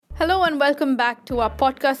Hello and welcome back to our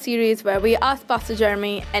podcast series where we ask Pastor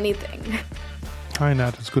Jeremy anything. Hi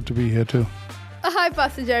Nat, it's good to be here too. Hi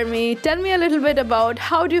Pastor Jeremy, tell me a little bit about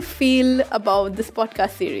how do you feel about this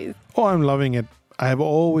podcast series? Oh, I'm loving it. I have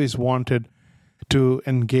always wanted to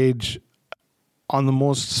engage on the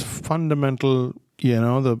most fundamental,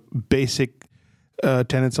 the basic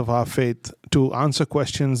tenets of our faith, to answer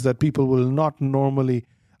questions that people will not normally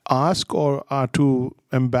ask or are too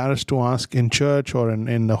embarrassed to ask in church or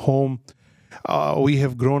in the home. We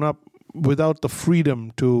have grown up without the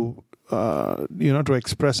freedom to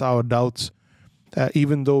express our doubts,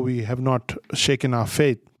 even though we have not shaken our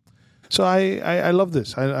faith. So I love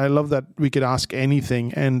this. I love that we could ask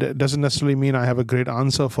anything, and it doesn't necessarily mean I have a great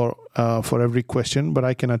answer for every question, but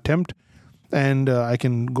I can attempt, and I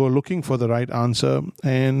can go looking for the right answer.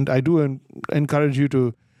 And I do encourage you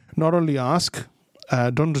to not only ask,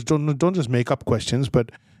 don't just make up questions,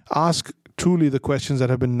 but ask truly the questions that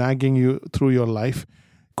have been nagging you through your life,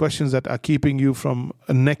 questions that are keeping you from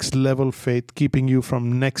a next level faith, keeping you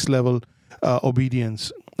from next level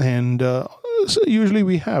obedience. And so usually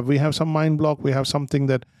we have some mind block, we have something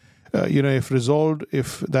that if resolved,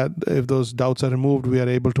 if those doubts are removed, we are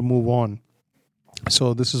able to move on.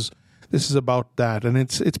 So this is about that, and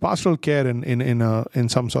it's pastoral care in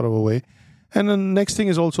some sort of a way. And the next thing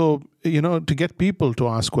is also, to get people to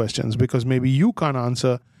ask questions, because maybe you can't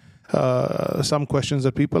answer some questions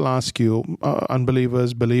that people ask you,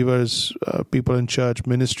 unbelievers, believers, people in church,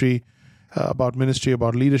 ministry, about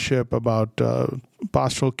leadership, about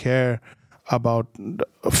pastoral care, about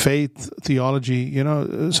faith, theology.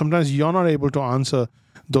 Sometimes you're not able to answer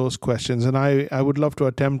those questions. And I would love to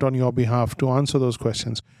attempt on your behalf to answer those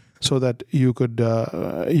questions so that you could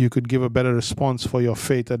give a better response for your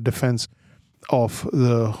faith and defense of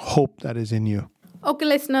the hope that is in you. Okay,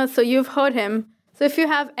 listeners, so you've heard him. So if you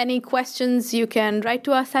have any questions, you can write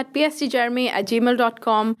to us at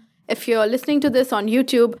pstjeremy@gmail.com. If you're listening to this on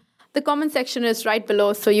YouTube, the comment section is right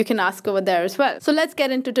below, so you can ask over there as well. So let's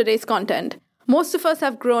get into today's content. Most of us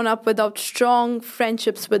have grown up without strong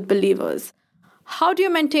friendships with believers. How do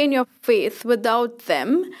you maintain your faith without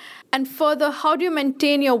them? And further, how do you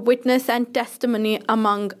maintain your witness and testimony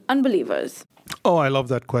among unbelievers? Oh, I love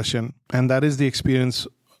that question. And that is the experience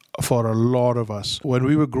for a lot of us. When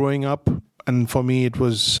we were growing up, and for me it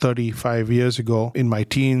was 35 years ago, in my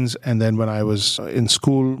teens, and then when I was in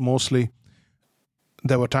school mostly,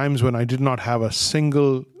 there were times when I did not have a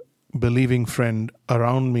single believing friend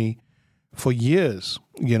around me for years,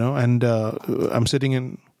 and I'm sitting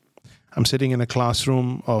in a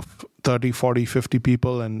classroom of 30, 40, 50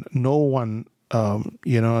 people, and no one,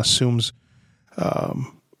 assumes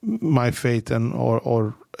my faith and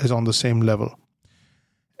or is on the same level.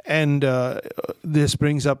 And this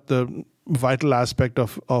brings up the vital aspect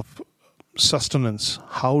of sustenance.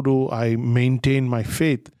 How do I maintain my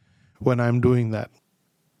faith when I'm doing that?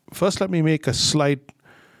 First, let me make a slight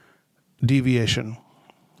deviation.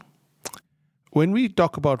 When we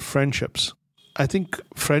talk about friendships, I think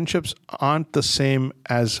friendships aren't the same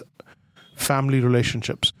as family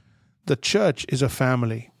relationships. The church is a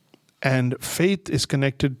family, and faith is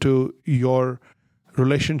connected to your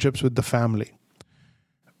relationships with the family.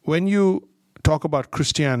 When you talk about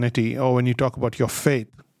Christianity, or when you talk about your faith,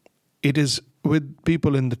 it is with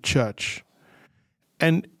people in the church.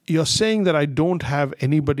 And you're saying that I don't have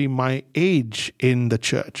anybody my age in the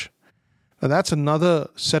church. Now that's another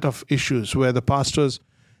set of issues where the pastors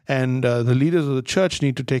and the leaders of the church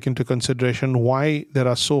need to take into consideration why there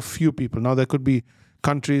are so few people. Now there could be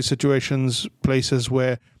countries, situations, places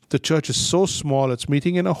where the church is so small, it's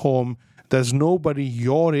meeting in a home, there's nobody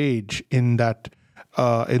your age in that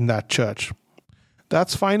church.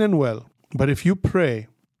 That's fine and well. But if you pray,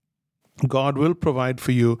 God will provide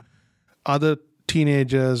for you other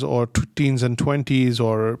teenagers or teens and 20s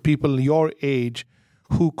or people your age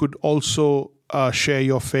who could also share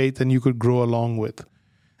your faith and you could grow along with.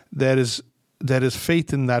 There is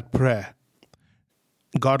faith in that prayer.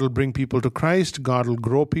 God will bring people to Christ. God will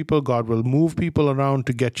grow people. God will move people around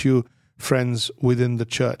to get you friends within the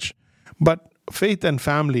church. But faith and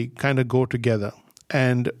family kind of go together.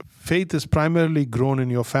 And faith is primarily grown in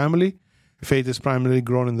your family. Faith is primarily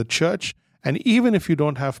grown in the church. And even if you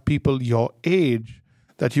don't have people your age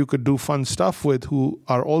that you could do fun stuff with who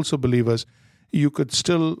are also believers, you could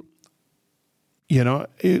still,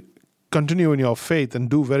 continue in your faith and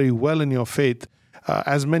do very well in your faith,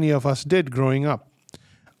 as many of us did growing up.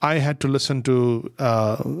 I had to listen to,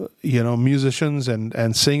 musicians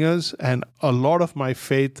and singers, and a lot of my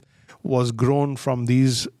faith was grown from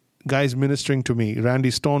these guys ministering to me. Randy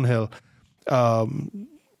Stonehill,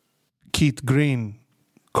 Keith Green,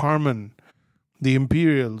 Carmen, the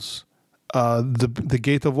Imperials, the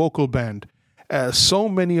Gaither Vocal Band, so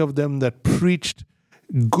many of them that preached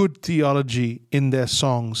good theology in their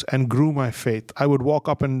songs and grew my faith. I would walk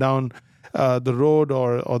up and down the road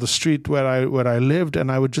or the street where I lived,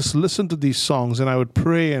 and I would just listen to these songs, and I would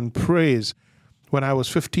pray and praise when I was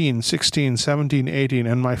 15, 16, 17, 18,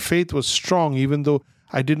 and my faith was strong, even though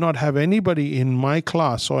I did not have anybody in my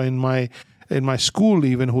class or in my school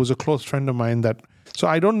even who was a close friend of mine. So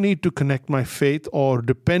I don't need to connect my faith or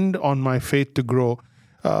depend on my faith to grow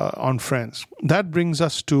on friends. That brings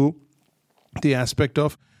us to the aspect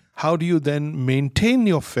of how do you then maintain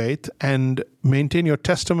your faith and maintain your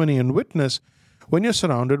testimony and witness when you're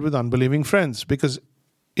surrounded with unbelieving friends? Because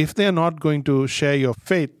if they're not going to share your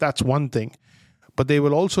faith, that's one thing. But they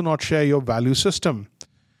will also not share your value system.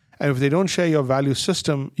 And if they don't share your value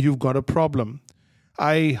system, you've got a problem.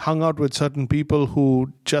 I hung out with certain people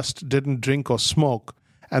who just didn't drink or smoke,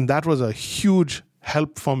 and that was a huge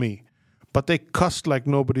help for me. But they cussed like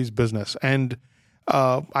nobody's business. And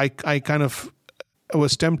I kind of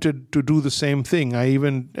was tempted to do the same thing. I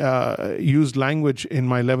even used language in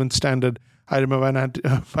my 11th standard. I remember when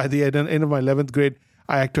by the end of my 11th grade,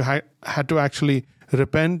 I had to actually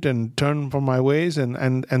repent and turn from my ways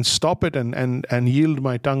and stop it and yield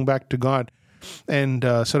my tongue back to God and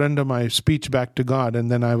surrender my speech back to God. And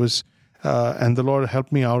then and the Lord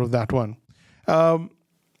helped me out of that one.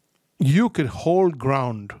 You could hold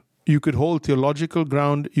ground. You could hold theological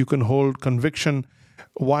ground. You can hold conviction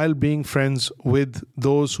while being friends with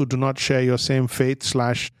those who do not share your same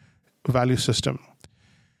faith/value system.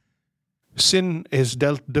 Sin is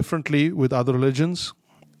dealt differently with other religions.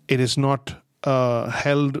 It is not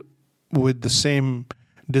held with the same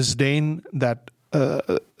disdain that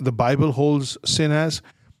the Bible holds sin as,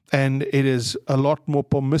 and it is a lot more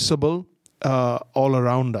permissible all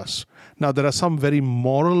around us. Now, there are some very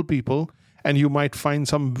moral people, and you might find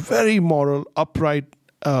some very moral, upright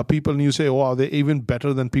people, and you say, oh, are they even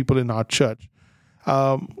better than people in our church?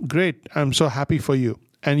 Great, I'm so happy for you.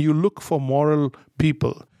 And you look for moral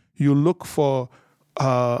people. You look for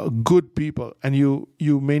good people, and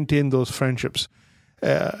you maintain those friendships.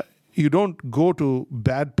 You don't go to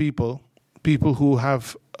bad people who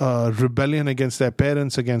have rebellion against their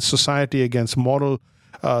parents, against society, against moral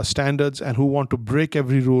standards, and who want to break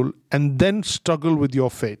every rule and then struggle with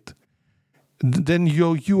your faith. Then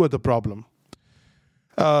you are the problem.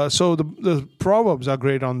 So the Proverbs are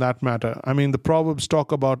great on that matter. I mean, the Proverbs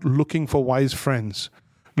talk about looking for wise friends,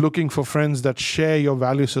 looking for friends that share your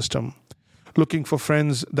value system, looking for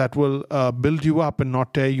friends that will build you up and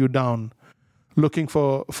not tear you down, looking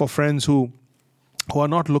for friends who are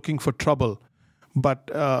not looking for trouble,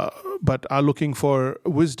 but are looking for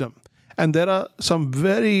wisdom. And there are some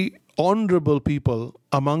very honorable people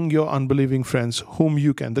among your unbelieving friends whom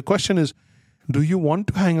you can. The question is, do you want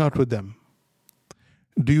to hang out with them?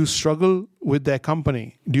 Do you struggle with their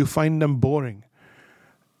company? Do you find them boring?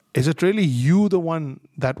 Is it really you the one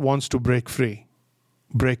that wants to break free,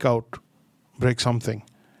 break out, break something?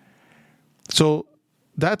 So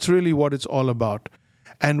that's really what it's all about.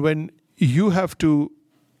 And when you have to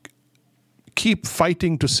keep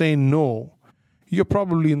fighting to say no, you're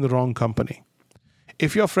probably in the wrong company.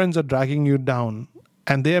 If your friends are dragging you down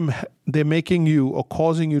and they're making you or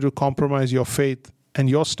causing you to compromise your faith and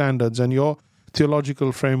your standards and your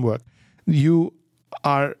theological framework, you're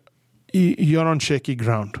on shaky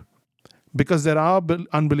ground. Because there are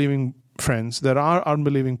unbelieving friends, there are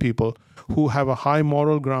unbelieving people who have a high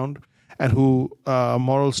moral ground and who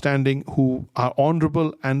moral standing, who are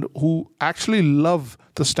honorable and who actually love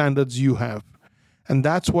the standards you have. And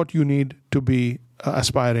that's what you need to be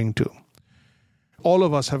aspiring to. All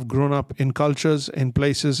of us have grown up in cultures, in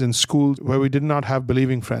places, in schools where we did not have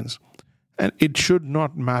believing friends. And it should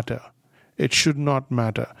not matter. It should not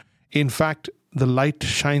matter. In fact, the light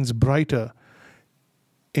shines brighter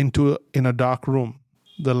in a dark room.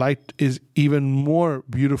 The light is even more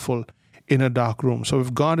beautiful in a dark room. So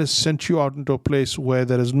if God has sent you out into a place where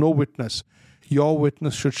there is no witness, your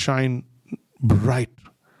witness should shine bright.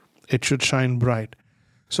 It should shine bright.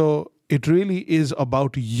 So it really is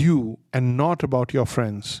about you and not about your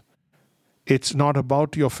friends. It's not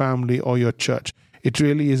about your family or your church. It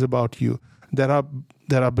really is about you. There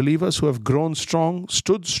are believers who have grown strong,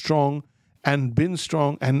 stood strong, and been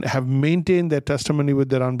strong and have maintained their testimony with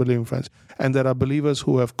their unbelieving friends. And there are believers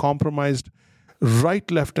who have compromised right,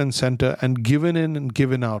 left, and center and given in and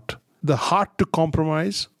given out. The heart to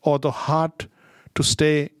compromise or the heart to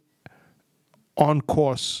stay on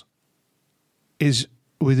course is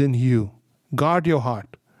within you. Guard your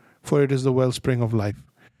heart, for it is the wellspring of life.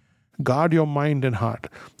 Guard your mind and heart.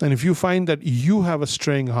 And if you find that you have a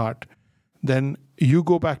straying heart, then you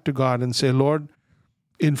go back to God and say, Lord,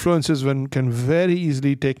 influences can very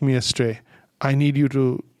easily take me astray. I need you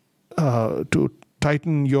to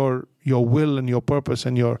tighten your will and your purpose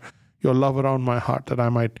and your love around my heart, that I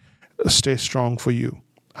might stay strong for you.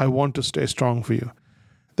 I want to stay strong for you.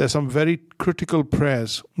 There's some very critical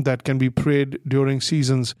prayers that can be prayed during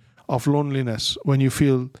seasons of loneliness, when you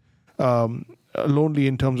feel lonely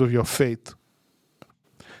in terms of your faith.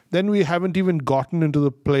 Then we haven't even gotten into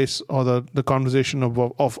the place or the conversation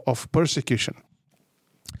of persecution.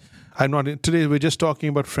 Today we're just talking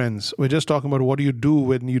about friends. We're just talking about what do you do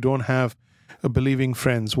when you don't have believing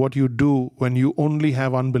friends? What do you do when you only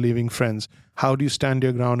have unbelieving friends? How do you stand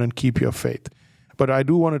your ground and keep your faith? But I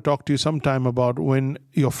do want to talk to you sometime about when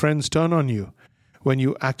your friends turn on you, when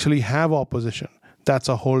you actually have opposition. That's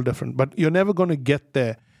a whole different. But you're never going to get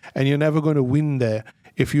there, and you're never going to win there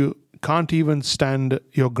if you can't even stand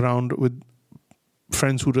your ground with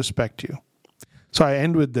friends who respect you. So I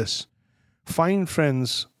end with this. Find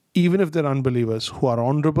friends, even if they're unbelievers, who are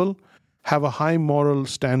honorable, have a high moral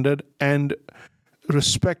standard, and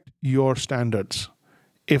respect your standards.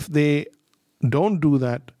 If they don't do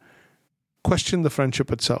that, question the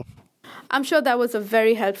friendship itself. I'm sure that was a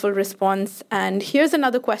very helpful response. And here's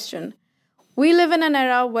another question. We live in an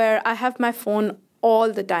era where I have my phone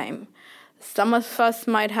all the time. Some of us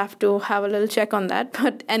might have to have a little check on that,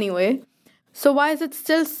 but anyway. So why is it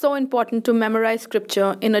still so important to memorize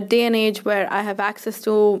scripture in a day and age where I have access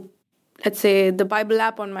to, let's say, the Bible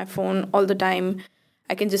app on my phone all the time?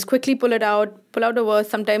 I can just quickly pull out a verse,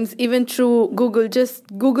 sometimes even through Google, just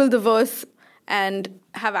Google the verse and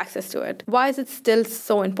have access to it. Why is it still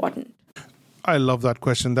so important? I love that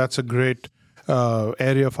question. That's a great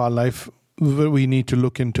area of our life where we need to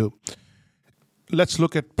look into. Let's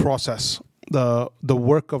look at process, the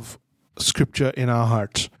work of scripture in our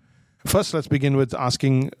hearts. First, let's begin with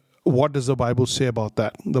asking, what does the Bible say about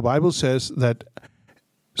that? The Bible says that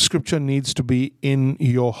scripture needs to be in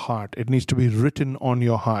your heart. It needs to be written on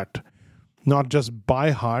your heart. Not just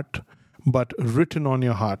by heart, but written on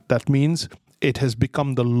your heart. That means it has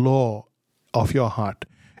become the law of your heart.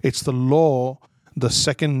 It's the law, the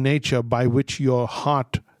second nature by which your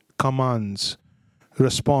heart commands,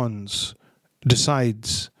 responds,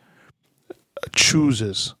 decides,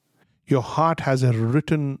 chooses. Your heart has a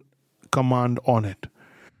written command on it.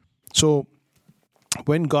 So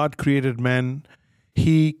when God created man,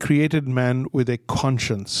 He created man with a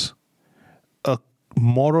conscience, a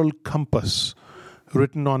moral compass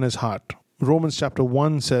written on his heart. Romans chapter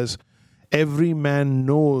 1 says, every man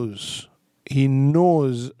knows, he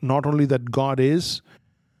knows not only that God is,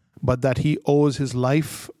 but that he owes his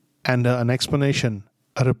life and an explanation,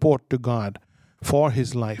 a report to God for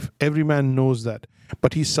his life. Every man knows that.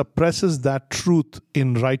 But he suppresses that truth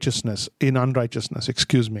in unrighteousness.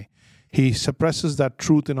 He suppresses that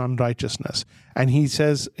truth in unrighteousness. And he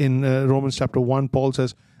says in Romans chapter 1, Paul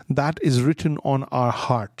says, that is written on our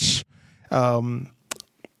hearts.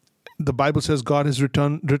 The Bible says God has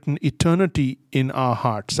written eternity in our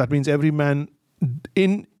hearts. That means every man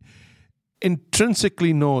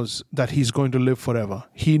intrinsically knows that he's going to live forever.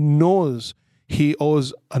 He knows he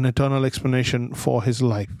owes an eternal explanation for his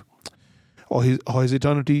life, or his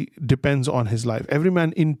eternity depends on his life. Every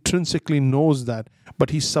man intrinsically knows that, but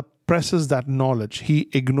he suppresses that knowledge. He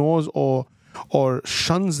ignores or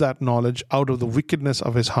shuns that knowledge out of the wickedness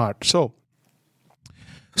of his heart. So,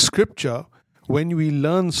 Scripture, when we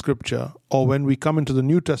learn Scripture, or when we come into the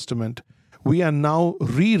New Testament, we are now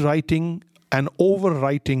rewriting and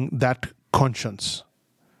overwriting that conscience.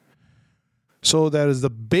 So there is the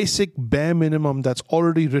basic bare minimum that's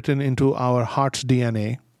already written into our heart's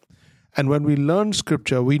DNA. And when we learn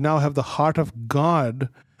Scripture, we now have the heart of God,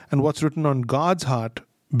 and what's written on God's heart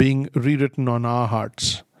being rewritten on our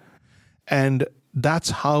hearts. And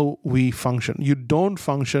that's how we function. You don't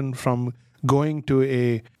function from going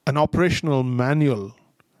to an operational manual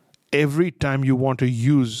every time you want to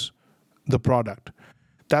use the product.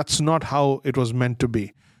 That's not how it was meant to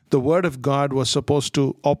be. The Word of God was supposed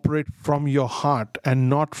to operate from your heart and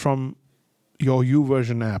not from your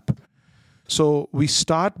YouVersion app. So we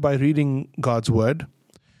start by reading God's Word.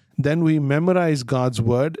 Then we memorize God's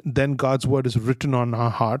Word. Then God's Word is written on our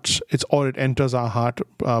hearts. It enters our heart,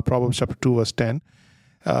 Proverbs chapter 2, verse 10.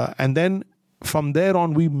 And then from there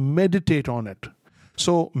on, we meditate on it.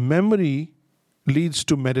 So memory leads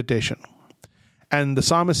to meditation. And the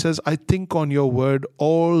psalmist says, I think on your word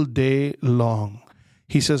all day long.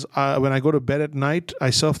 He says, when I go to bed at night, I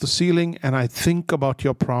surf the ceiling and I think about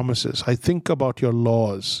your promises. I think about your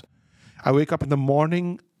laws. I wake up in the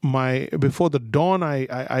morning, before the dawn,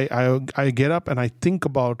 I get up and I think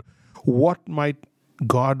about what might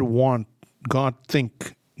God want God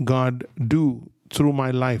think, God do through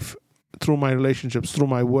my life, through my relationships, through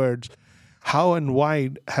my words? How and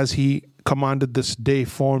why has He commanded this day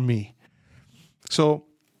for me? So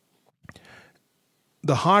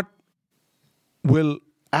the heart will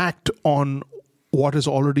act on what is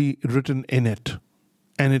already written in it.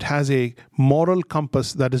 And it has a moral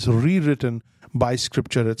compass that is rewritten by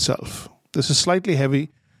Scripture itself. This is slightly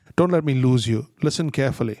heavy. Don't let me lose you. Listen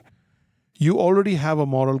carefully. You already have a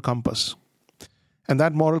moral compass. And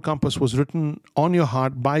that moral compass was written on your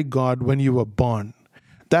heart by God when you were born.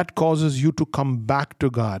 That causes you to come back to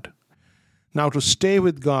God. Now, to stay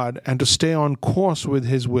with God and to stay on course with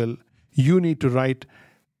His will, you need to write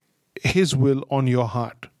His will on your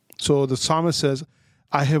heart. So the psalmist says,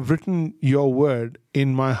 I have written your word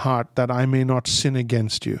in my heart that I may not sin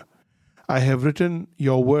against you. I have written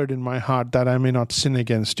your word in my heart that I may not sin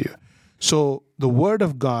against you. So the word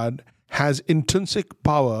of God has intrinsic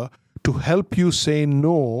power to help you say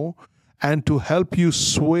no and to help you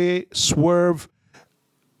swerve,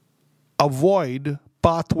 avoid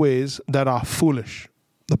pathways that are foolish.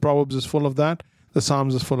 The Proverbs is full of that. The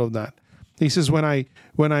Psalms is full of that. He says, when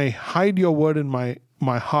I hide your word in my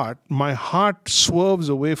heart swerves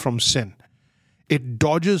away from sin. It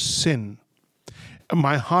dodges sin.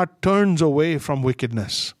 My heart turns away from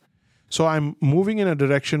wickedness. So I'm moving in a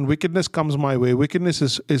direction, wickedness comes my way, wickedness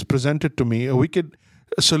is presented to me, a wicked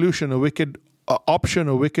solution, a wicked option,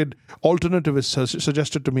 a wicked alternative is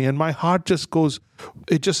suggested to me, and my heart just goes,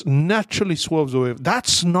 it just naturally swerves away.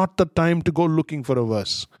 That's not the time to go looking for a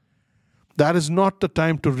verse. That is not the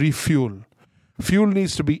time to refuel. Fuel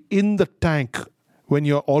needs to be in the tank when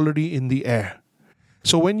you're already in the air.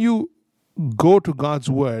 So when you go to God's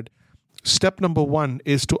word, step number one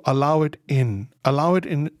is to allow it in. Allow it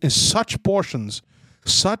in such portions,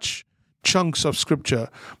 such chunks of scripture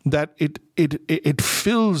that it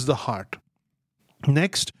fills the heart.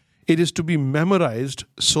 Next, it is to be memorized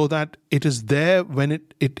so that it is there when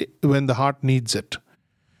the heart needs it.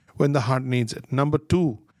 When the heart needs it. Number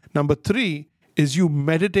three is you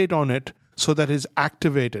meditate on it so that it is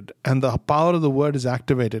activated and the power of the word is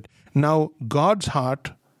activated. Now, God's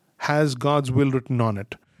heart has God's will written on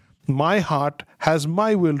it. My heart has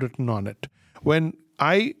my will written on it. When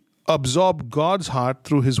I absorb God's heart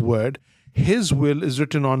through His word, His will is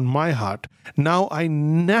written on my heart. Now I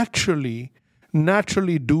naturally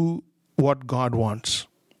do what God wants.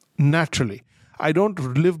 Naturally. I don't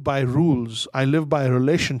live by rules. I live by a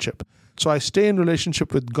relationship. So I stay in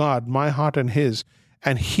relationship with God, my heart and His,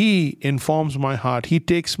 and He informs my heart. He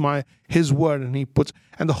takes His word and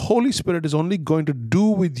and the Holy Spirit is only going to do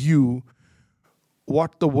with you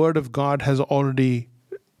what the Word of God has already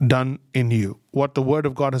done in you, what the Word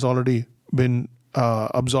of God has already been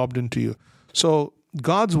absorbed into you. So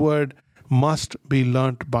God's Word must be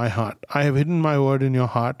learnt by heart. I have hidden my word in your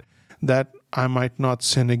heart that I might not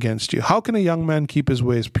sin against you. How can a young man keep his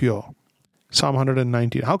ways pure? Psalm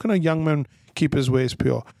 119. How can a young man keep his ways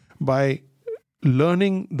pure? By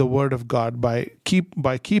learning the Word of God, by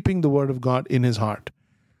keeping the Word of God in his heart.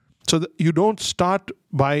 So you don't start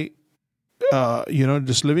by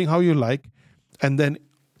just living how you like, and then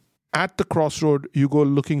at the crossroad, you go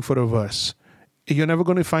looking for a verse. You're never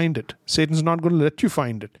going to find it. Satan's not going to let you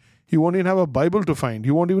find it. You won't even have a Bible to find.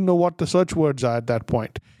 You won't even know what the search words are at that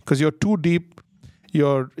point because you're too deep,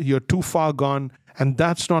 you're too far gone, and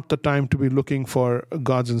that's not the time to be looking for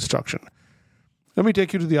God's instruction. Let me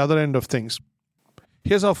take you to the other end of things.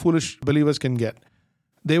 Here's how foolish believers can get.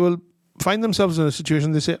 They will find themselves in a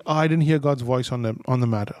situation, they say, I didn't hear God's voice on the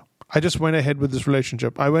matter. I just went ahead with this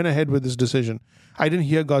relationship. I went ahead with this decision. I didn't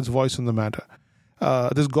hear God's voice on the matter.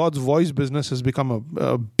 This God's voice business has become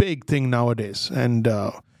a big thing nowadays. And,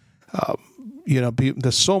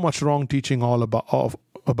 there's so much wrong teaching all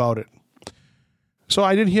about it. So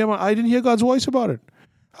I didn't hear God's voice about it.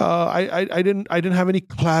 I didn't have any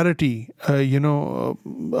clarity, so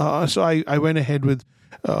I went ahead with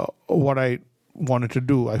what I wanted to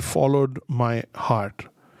do. I followed my heart.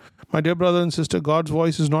 My dear brother and sister, God's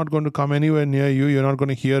voice is not going to come anywhere near you. You're not going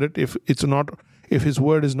to hear it if His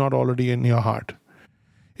word is not already in your heart.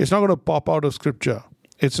 It's not going to pop out of Scripture.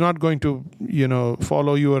 It's not going to,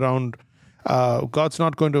 follow you around. God's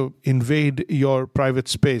not going to invade your private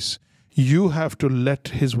space. You have to let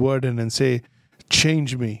His word in and say,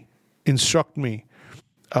 change me, instruct me,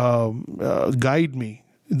 guide me.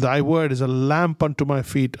 Thy word is a lamp unto my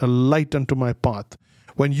feet, a light unto my path.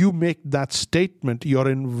 When you make that statement, you're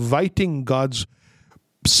inviting God's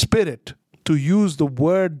Spirit to use the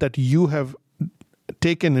word that you have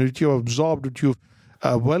taken, that you have absorbed, that you've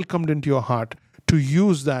welcomed into your heart, to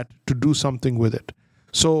use that to do something with it.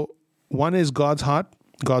 So one is God's heart.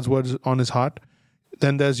 God's word is on his heart.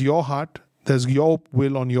 Then there's your heart. There's your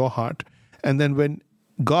will on your heart. And then when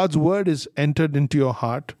God's word is entered into your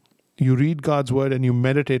heart, you read God's word and you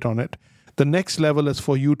meditate on it. The next level is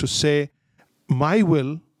for you to say, my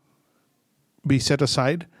will be set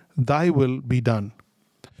aside, thy will be done.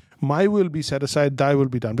 My will be set aside, thy will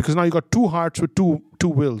be done. Because now you got two hearts with two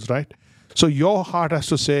wills, right? So your heart has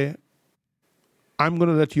to say, I'm going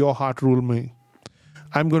to let your heart rule me.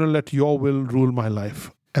 I'm going to let your will rule my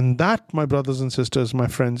life. And that, my brothers and sisters, my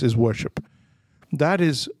friends, is worship. That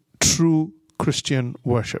is true Christian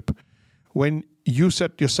worship. When you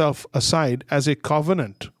set yourself aside as a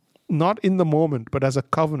covenant, not in the moment, but as a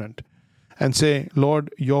covenant, and say,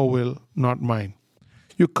 Lord, your will, not mine.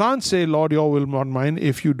 You can't say, Lord, your will, not mine,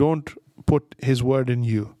 if you don't put his word in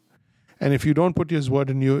you. And if you don't put his word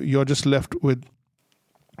in you, you're just left with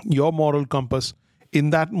your moral compass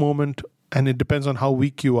in that moment, and it depends on how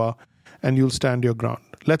weak you are, and you'll stand your ground.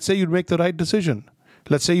 Let's say you make the right decision.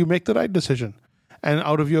 Let's say you make the right decision. And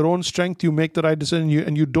out of your own strength, you make the right decision,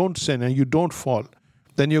 and you don't sin, and you don't fall.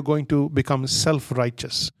 Then you're going to become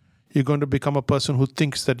self-righteous. You're going to become a person who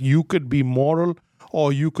thinks that you could be moral,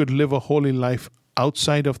 or you could live a holy life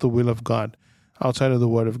outside of the will of God, outside of the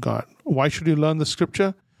word of God. Why should you learn the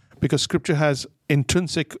scripture? Because scripture has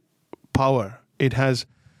intrinsic power. It has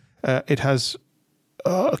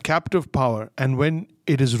a captive power. And when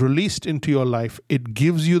it is released into your life, it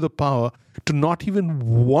gives you the power to not even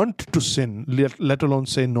want to sin, let alone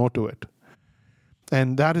say no to it.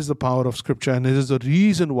 And that is the power of scripture. And it is the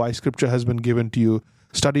reason why scripture has been given to you.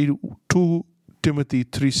 Study 2 Timothy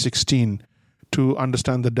 3:16 to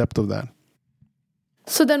understand the depth of that.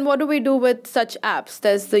 So then what do we do with such apps?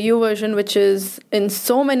 There's the YouVersion, which is in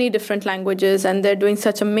so many different languages, and they're doing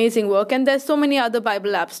such amazing work. And there's so many other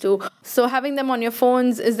Bible apps too. So having them on your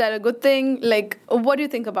phones, is that a good thing? Like, what do you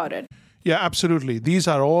think about it? Yeah, absolutely. These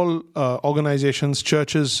are all organizations,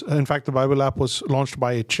 churches. In fact, the Bible app was launched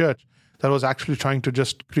by a church that was actually trying to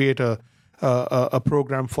just create a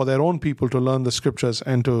program for their own people to learn the scriptures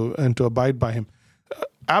and to abide by him.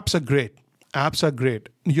 Apps are great. Apps are great.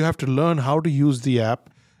 You have to learn how to use the app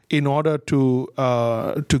in order to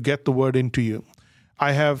get the word into you.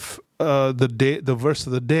 I have the verse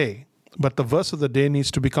of the day, but the verse of the day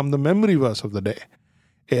needs to become the memory verse of the day.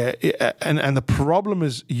 And the problem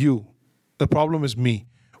is you. The problem is me.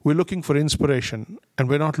 We're looking for inspiration, and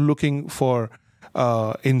we're not looking for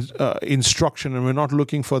instruction, and we're not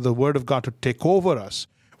looking for the word of God to take over us.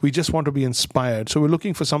 We just want to be inspired. So we're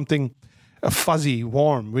looking for something fuzzy,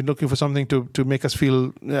 warm. We're looking for something to make us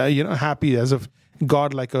feel happy, as if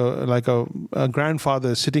God, like a grandfather,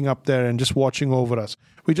 is sitting up there and just watching over us.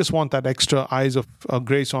 We just want that extra eyes of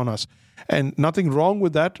grace on us. And nothing wrong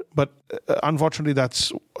with that, but unfortunately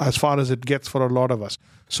that's as far as it gets for a lot of us.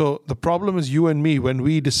 So the problem is you and me when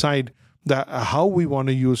we decide that how we want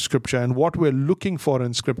to use scripture and what we're looking for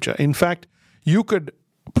in scripture. In fact, you could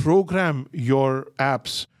program your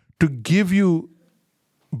apps to give you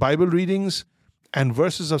Bible readings and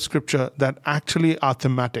verses of scripture that actually are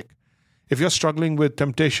thematic. If you're struggling with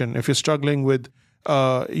temptation, if you're struggling with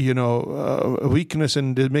weakness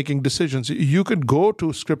in making decisions, you could go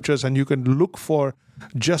to scriptures and you can look for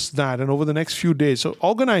just that. And over the next few days, so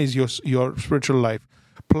organize your spiritual life,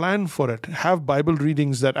 plan for it, have Bible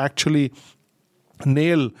readings that actually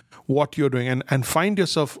nail what you're doing, and find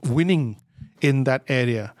yourself winning in that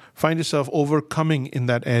area, find yourself overcoming in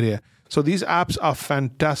that area. So these apps are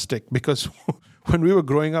fantastic because when we were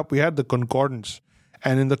growing up, we had the concordance,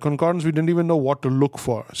 and in the concordance, we didn't even know what to look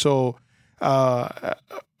for. So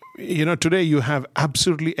today you have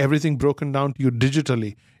absolutely everything broken down to you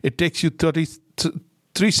digitally. It takes you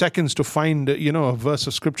 33 seconds to find, a verse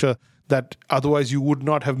of scripture that otherwise you would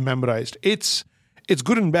not have memorized. It's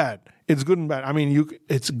good and bad. It's good and bad. I mean,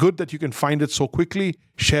 it's good that you can find it so quickly,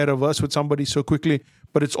 share a verse with somebody so quickly,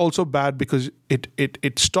 but it's also bad because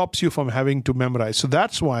it stops you from having to memorize. So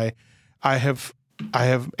that's why I have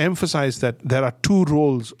emphasized that there are two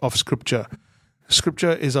roles of scripture.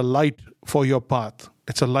 Scripture is a light for your path.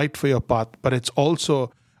 It's a light for your path, but it's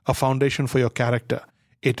also a foundation for your character.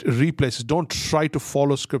 It replaces. Don't try to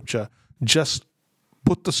follow scripture. Just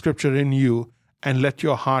put the scripture in you and let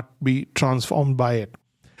your heart be transformed by it.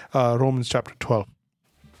 Romans chapter 12.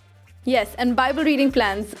 Yes, and Bible reading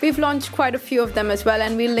plans. We've launched quite a few of them as well,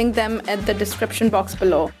 and we'll link them at the description box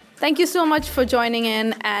below. Thank you so much for joining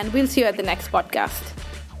in, and we'll see you at the next podcast.